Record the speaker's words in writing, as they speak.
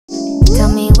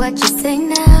what you say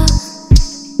now.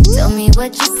 Tell me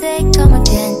what you say, come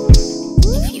again.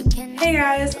 If you can. Hey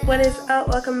guys, what is up?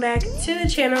 Welcome back to the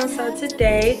channel. So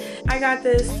today I got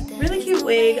this really cute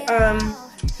wig.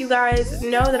 You guys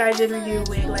know that I did review a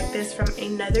wig like this from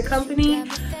another company.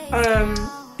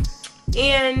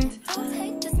 And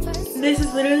this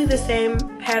is literally the same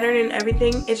pattern and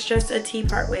everything. It's just a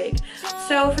T-part wig.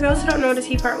 So for those who don't know what a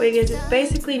T-part wig is, it's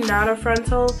basically not a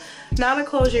frontal, not a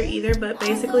closure either, but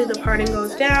basically the parting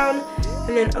goes down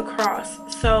and then across.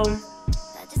 So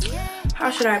how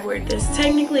should I word this?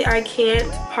 Technically I can't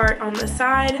part on the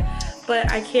side, but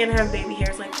I can have baby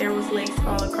hairs. Like there was lace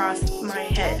all across my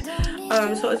head.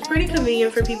 So it's pretty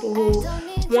convenient for people who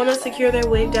want to secure their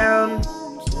wig down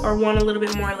or want a little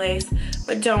bit more lace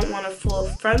but don't want a full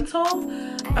frontal.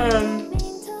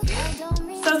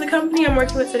 So the company I'm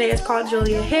working with today is called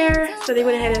Julia Hair. So they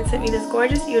went ahead and sent me this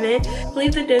gorgeous unit. I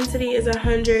believe the density is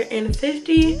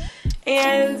 150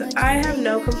 and I have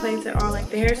no complaints at all. Like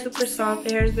the hair is super soft,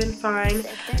 the hair has been fine,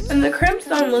 and the crimps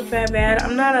don't look that bad.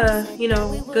 I'm not a, you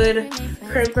know, good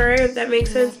crimper, if that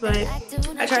makes sense, but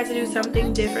I tried to do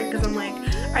something different because I'm like,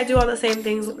 I do all the same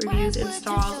things with reviews,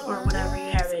 installs, or whatever you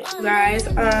have it. Guys,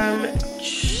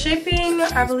 shipping,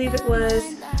 I believe it was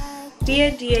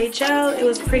via DHL. It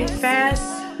was pretty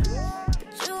fast.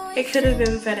 It could have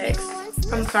been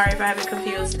FedEx. I'm sorry if I have it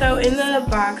confused. So in the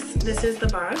box, this is the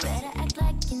box.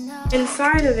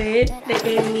 Inside of it, they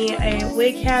gave me a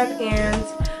wig cap and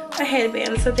a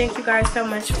headband. So thank you guys so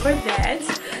much for that.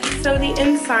 So the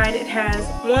inside, it has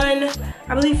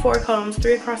I believe 4 combs,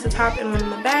 3 across the top and 1 in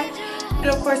the back. And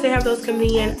of course they have those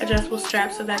convenient adjustable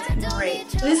straps, so that's great.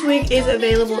 This wig is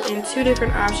available in 2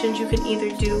 different options. You can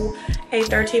either do a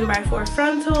 13x4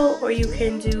 frontal or you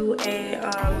can do a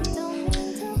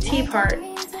T-part,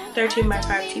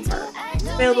 13x5 T-part.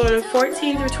 Available in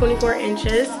 14 through 24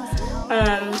 inches.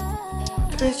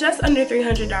 It's just under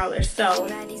 $300. So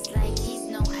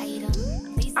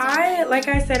like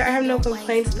I said, I have no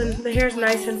complaints. The hair is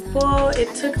nice and full.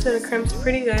 It took to the crimps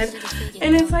pretty good,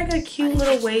 and it's like a cute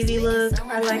little wavy look.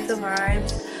 I like the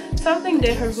vibes. Something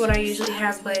different from what I usually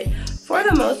have, but for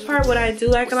the most part, what I do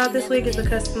like about this wig is the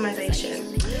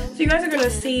customization. So you guys are gonna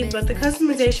see, but the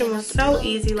customization was so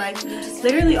easy. Like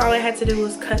literally all I had to do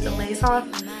was cut the lace off.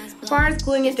 As far as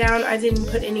gluing it down, I didn't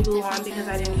put any glue on because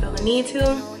I didn't feel the need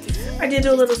to. I did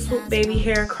do a little swoop baby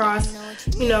hair across,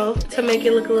 you know, to make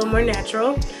it look a little more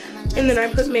natural. And then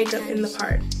I put makeup in the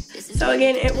part. So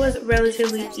again, it was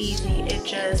relatively easy. It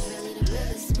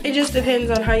just depends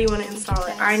on how you want to install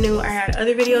it. I knew I had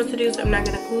other videos to do, so I'm not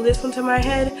going to glue this one to my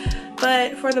head.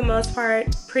 But for the most part,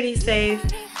 pretty safe,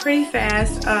 pretty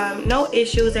fast, no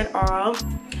issues at all.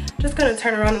 Just going to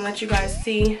turn around and let you guys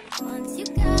see.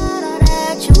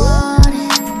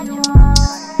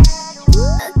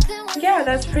 Yeah,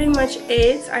 that's pretty much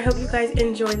it. I hope you guys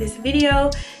enjoyed this video.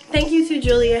 Thank you to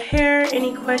Julia Hair.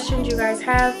 Any questions you guys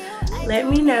have, let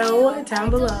me know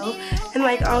down below. And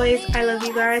like always, I love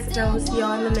you guys, and I will see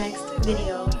y'all in the next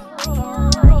video.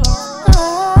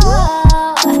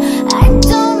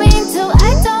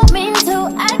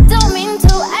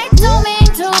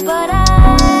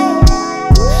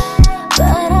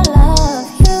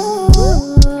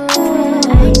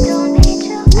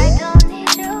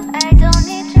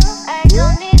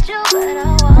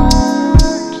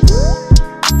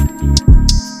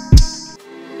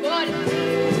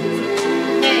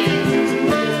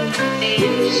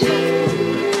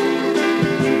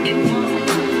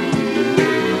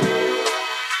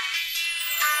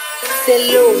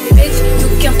 Little bitch, you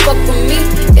can fuck with me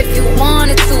if you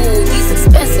wanted to. These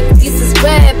expensive, these is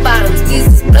red bottoms, these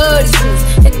is bloody shoes.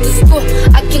 Hit the school,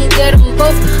 I can get them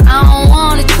both, I don't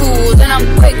wanna choose. And I'm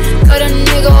quick, cut a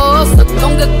nigga off, so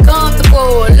don't get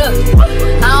comfortable. Look,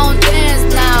 I don't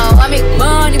dance now, I make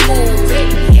money move.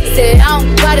 Say I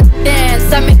don't gotta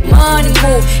dance, I make money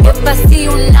move. If I see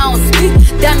you now speak,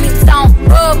 that means I don't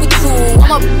rub with you.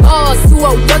 I'm a boss, you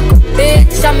a worker,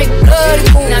 bitch, I make bloody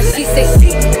move. Now she say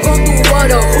she gon' do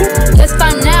what or who? Let's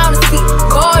find out and see.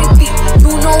 Cardi B,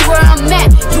 you know where I'm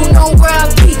at, you know where I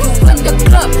be. You in the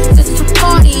club, just to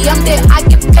party, I'm there, I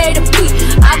get paid to be.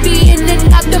 I be in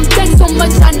and out them things so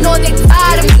much, I know they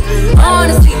tired of me.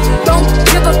 Honestly, don't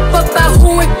give a fuck about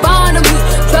who ain't fond of me.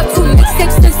 Drop 2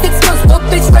 mixtapes in 6 months, no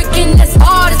bitch working as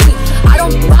hard as me. I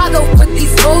don't bother with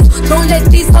these hoes, don't let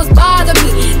these hoes bother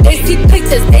me. They see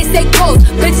pictures, they say goals,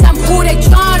 bitch I'm who they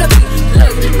tryna be.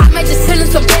 Look, I might just chill in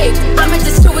some days.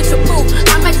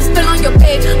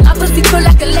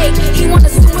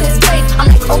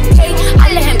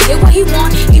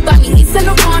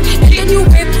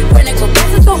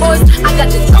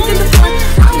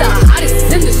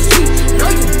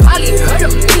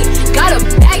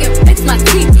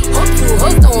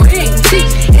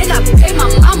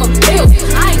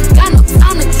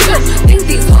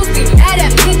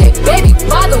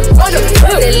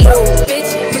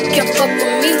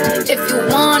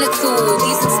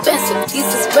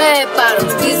 red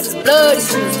bottoms, these is bloody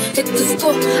shoes. Hit the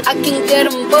school, I can get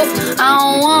them both, I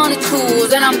don't wanna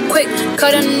choose. And I'm quick,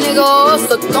 cut a nigga off,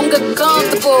 so don't get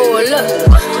comfortable. Look,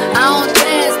 I don't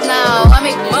dance now, I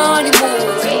make money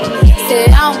move. Say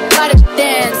I don't gotta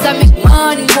dance, I make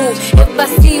money move. If I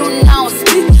see you now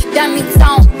speak, that means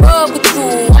I don't rub with you.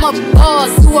 I'm a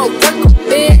boss, you a worker,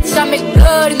 bitch, I make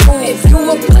bloody move. If you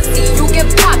a pussy, you get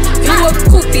popped. You a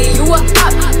goofy, you a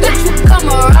op. Bitch, you come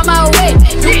around my way,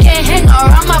 you can't hang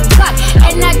around my block.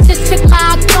 And I just check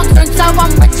my account, turns out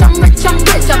I'm rich, I'm rich, I'm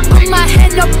rich. I put my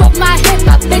hand up my hip,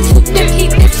 I bet you dip, he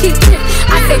dip, she dip.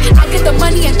 I say, I get the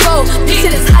money and go. This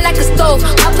shit is hot like a stove,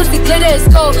 my pussy glitter is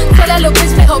gold. Tell that little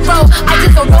bitch, play her bro. I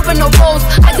just don't roll with no rolls,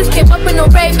 I just came up in no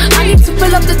rave. I need to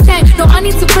fill up the tank, no, I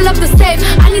need to fill up the safe.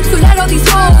 I need to let all these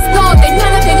hoes know they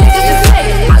none of their niggas is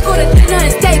fake. I go to dinner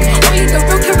and steak, only the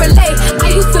real can relate. I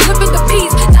used to live in the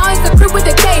peace, now it's the crib with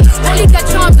the gate. Only got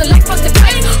charms and life off the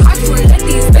plate. Hard to let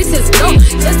these bitches go,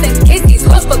 just in case these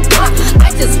hoes forgot.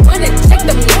 I just wanna check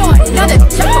them more, another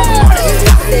check on more than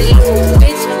stop.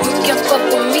 Bitch, you can fuck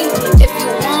with me if you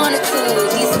wanted to.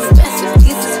 These expensive,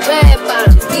 these is red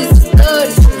bottoms, these is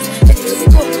bloody shoes. Hit the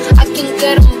school, I can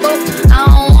get them both, I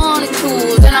don't wanna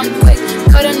choose. And I'm quick,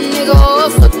 cut a nigga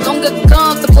off, so don't get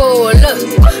comfortable. Look,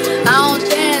 I don't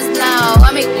dance now,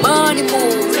 I make money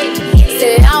move.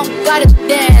 Say I don't gotta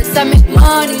dance, I make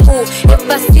money move. If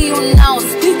I see you now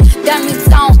speak, that means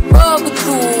I don't rub with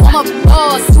you. I'm a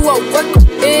boss, you a worker,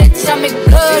 bitch, I make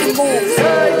bloody moves.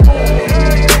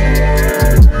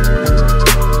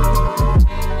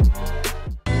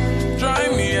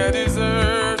 Drive me a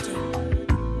dessert,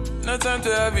 no time to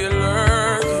have you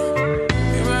lurking.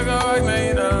 You make a white man,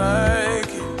 you don't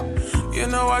like it. You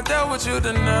know I dealt with you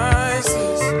the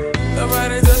nicest.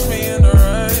 Nobody touched me in the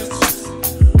righteous,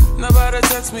 nobody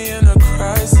touched me in a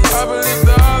crisis. I believe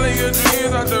that all of your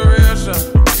dreams are duration.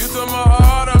 You took my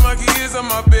heart, all my keys, and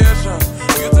my patient.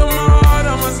 You took my heart,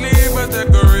 I must leave a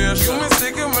decoration. You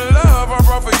mistaken my love, I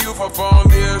brought for you for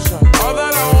foundation. All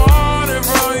that I wanted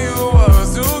from you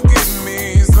was to give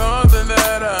me something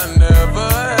that I never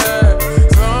had,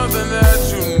 something that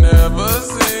you never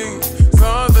seen,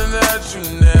 something that you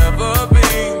never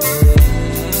been.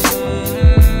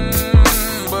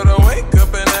 But I wake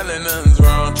up and hell and nothing's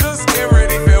wrong. Just get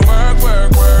ready for work,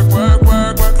 work, work, work,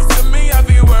 work, work. To me, I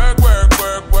be work, work,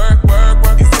 work, work, work,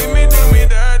 work. You see me do me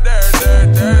dirt, dirt, dirt,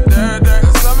 dirt, dirt, dirt.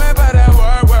 There's something about that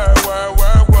work, work, work,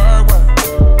 work, work, work.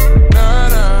 Nah,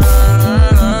 nah, nah,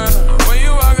 nah, nah. When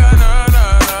you walk out, nah,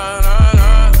 nah, nah, nah,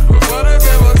 nah. Before the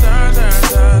table turn, turn,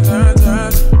 turn, turn,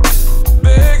 turn.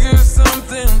 Beg you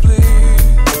something, please.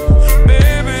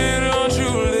 Baby, don't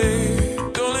you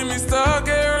leave. Don't leave me stuck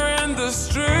here in the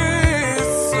streets.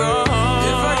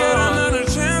 If I get another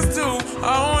chance to, I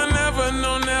would never,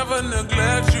 no, never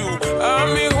neglect you. I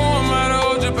mean, who am I to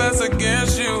hold your best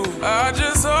against you? I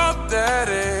just hope that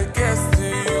it gets to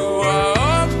you. I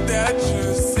hope that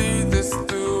you see this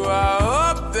through. I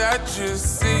hope that you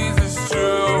see this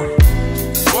true.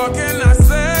 What can I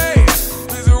say?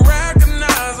 Please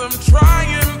recognize I'm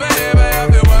trying, baby. I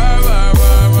feel work, work,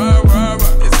 work, work, work,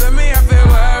 work. You see me, I feel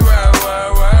work, work, work,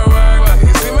 work, work, work.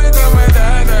 You see me do my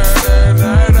da, da, da,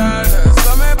 da, da, da.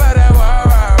 Something about that work,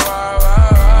 work, work, work,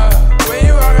 work. When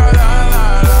you walk out, la, la, la,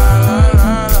 la, la,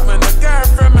 la. When the girl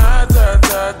from my da,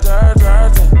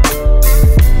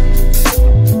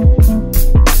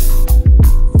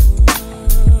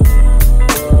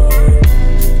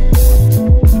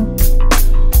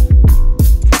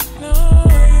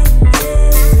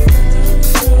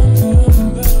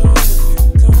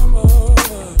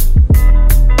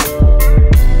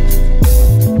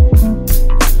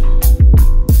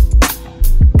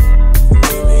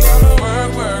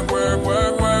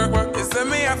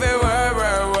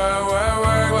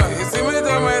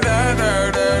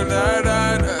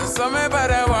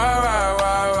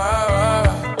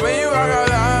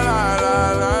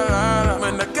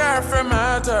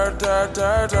 da,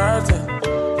 da, da, da.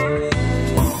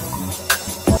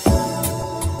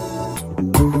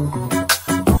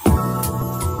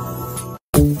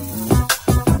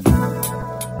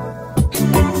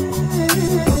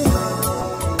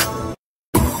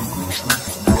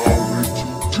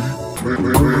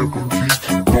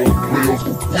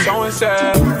 So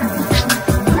sad.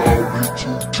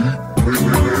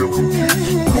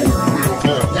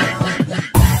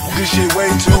 This shit way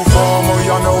too formal,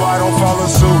 y'all know I don't follow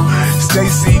suit.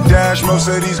 Stacy Dash, most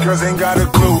of these girls ain't got a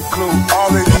clue. All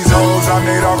of these hoes I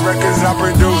made off records I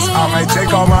produce. I might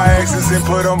take all my exes and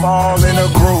put them all in a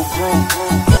group.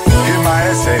 Hit my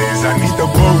essays, I need the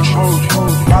booch.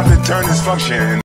 About to turn this function